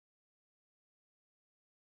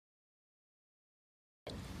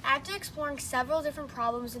After exploring several different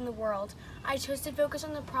problems in the world, I chose to focus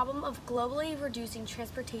on the problem of globally reducing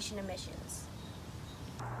transportation emissions.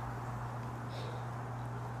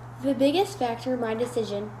 The biggest factor in my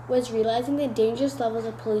decision was realizing the dangerous levels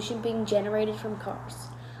of pollution being generated from cars.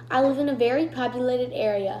 I live in a very populated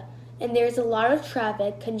area, and there's a lot of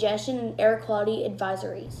traffic, congestion, and air quality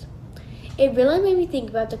advisories. It really made me think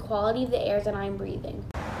about the quality of the air that I'm breathing.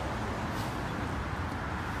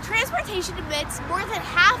 Transportation emits more than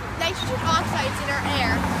half of nitrogen oxides in our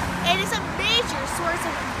air and is a major source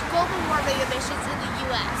of global warming emissions in the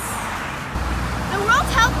U.S. The World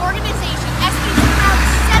Health Organization estimates around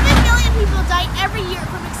 7 million people die every year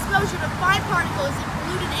from exposure to fine particles in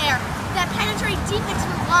polluted air that penetrate deep into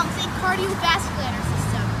the lungs and cardiovascular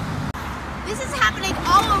system. This is happening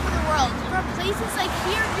all over the world, from places like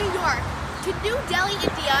here in New York to New Delhi,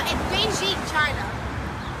 India, and Beijing, China.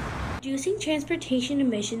 Reducing transportation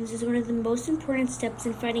emissions is one of the most important steps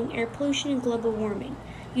in fighting air pollution and global warming.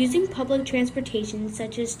 Using public transportation,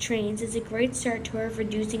 such as trains, is a great start toward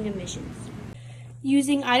reducing emissions.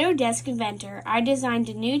 Using Autodesk Inventor, I designed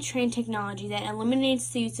a new train technology that eliminates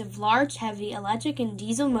the use of large, heavy electric and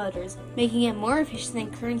diesel motors, making it more efficient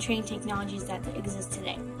than current train technologies that exist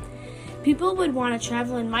today. People would want to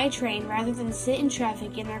travel in my train rather than sit in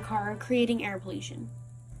traffic in their car, creating air pollution.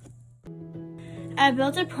 I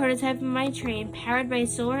built a prototype of my train powered by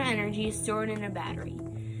solar energy stored in a battery.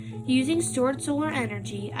 Using stored solar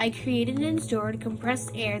energy, I created and stored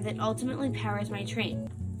compressed air that ultimately powers my train.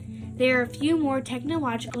 There are a few more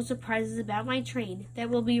technological surprises about my train that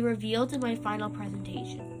will be revealed in my final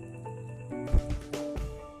presentation.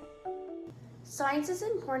 Science is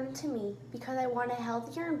important to me because I want a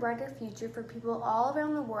healthier and brighter future for people all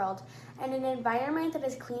around the world and an environment that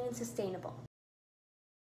is clean and sustainable.